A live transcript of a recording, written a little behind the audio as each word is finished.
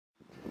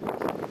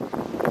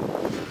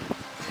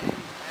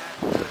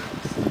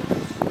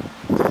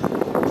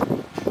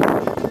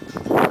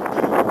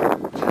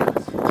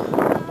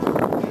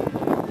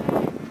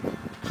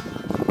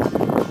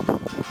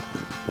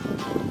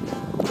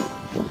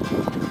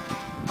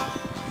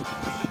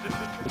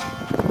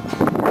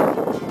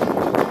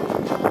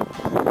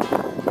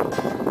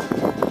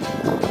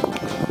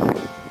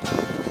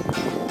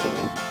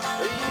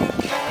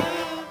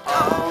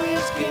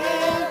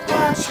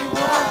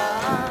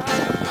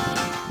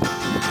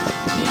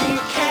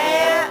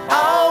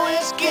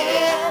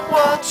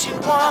what you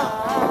want.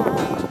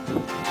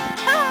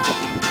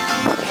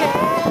 You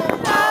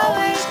can't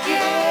always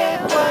get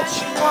what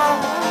you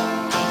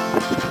want,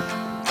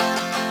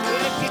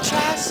 but if you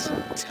try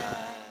sometimes.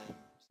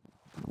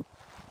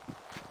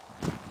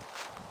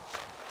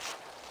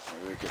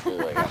 Maybe we could do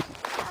like a...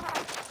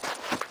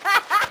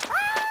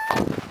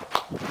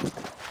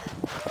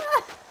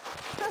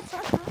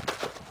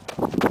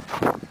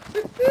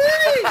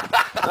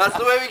 That's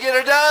the way we get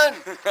her done!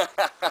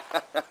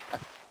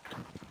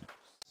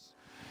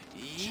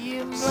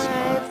 You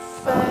might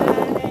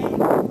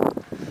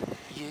find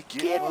you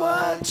get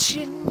what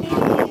you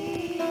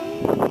need.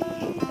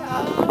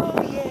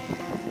 Oh yeah,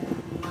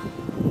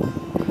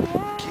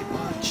 get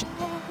what you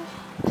need.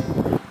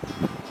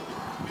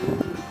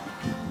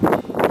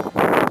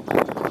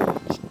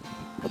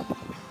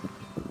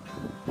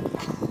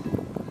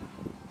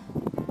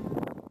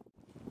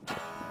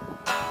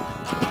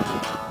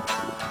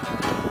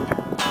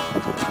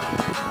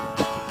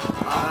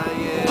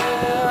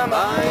 I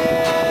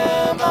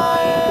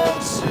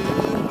am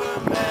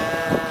Superman,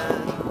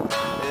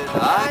 and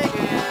I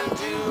can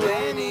do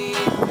anything.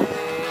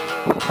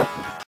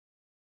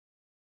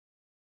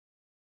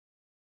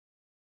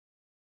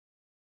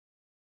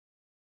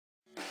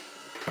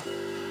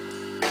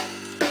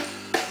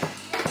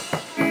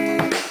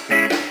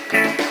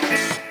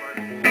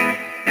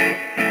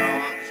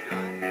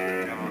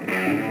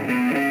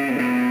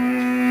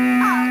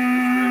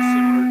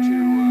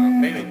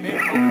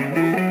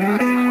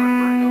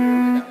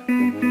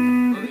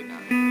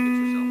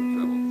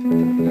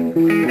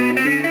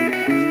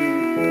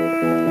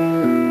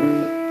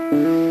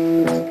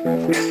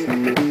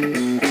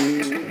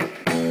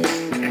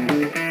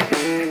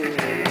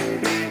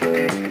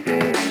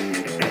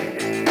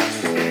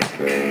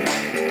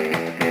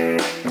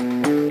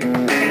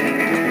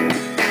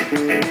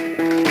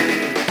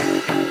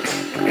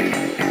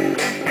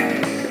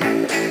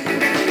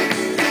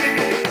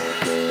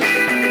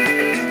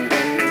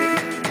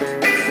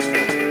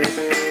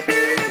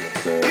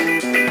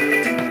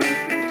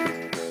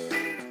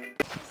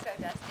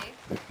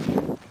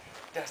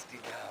 Dusty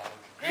dog.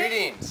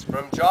 Greetings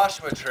from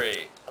Joshua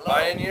Tree,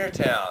 Pioneer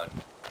Town.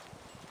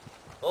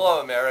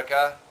 Hello,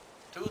 America.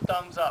 2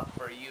 thumbs up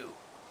for you.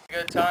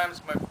 Good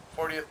times. My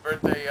 40th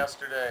birthday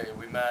yesterday.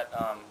 We met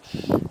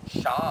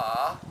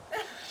Shaw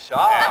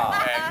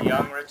and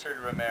young Richard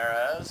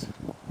Ramirez.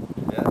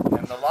 Yeah.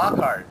 And the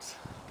Lockharts.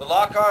 The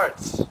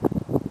Lockharts.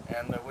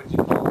 And the, what'd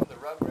you call them? The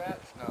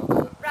Rugrats? No,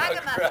 the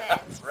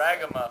Ragamuffins.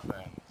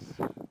 Ragamuffins.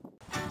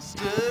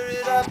 Stir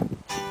it up,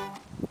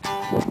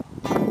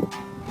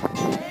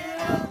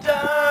 little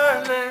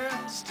darling,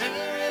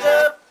 stir it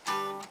up.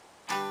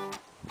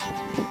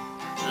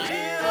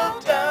 Little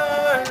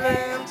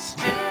darling,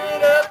 stir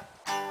it up.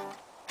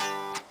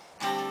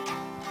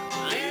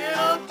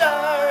 Little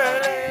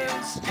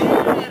darling,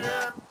 stir it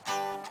up.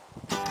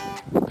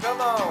 Come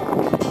on.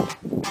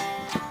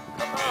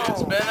 Come on.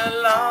 It's been a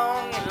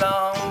long,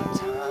 long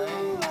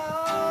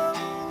time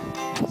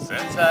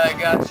since I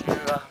got you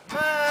on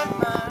my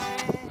mind.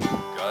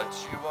 Got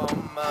you on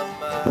my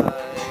mind.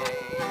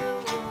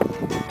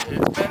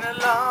 It's been a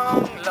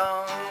long,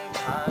 long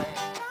time.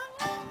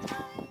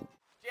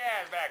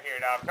 Jazz back here,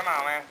 dog. Come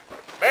on, man.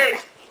 Bailey!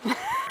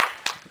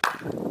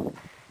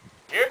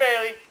 Here,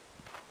 Bailey.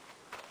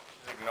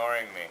 She's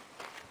ignoring me.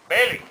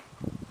 Bailey!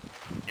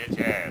 Get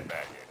your ass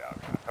back here, dog.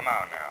 Come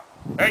on now.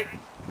 Hey!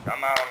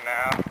 Come on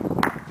now.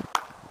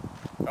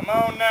 Come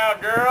on now,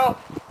 girl.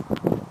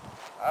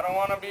 I don't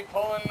want to be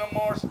pulling no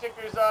more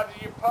stickers out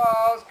of your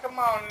paws. Come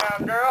on now,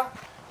 girl.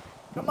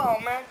 Come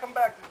on, man. Come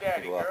back to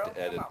daddy, We'll girl. have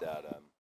to edit Come on. that out.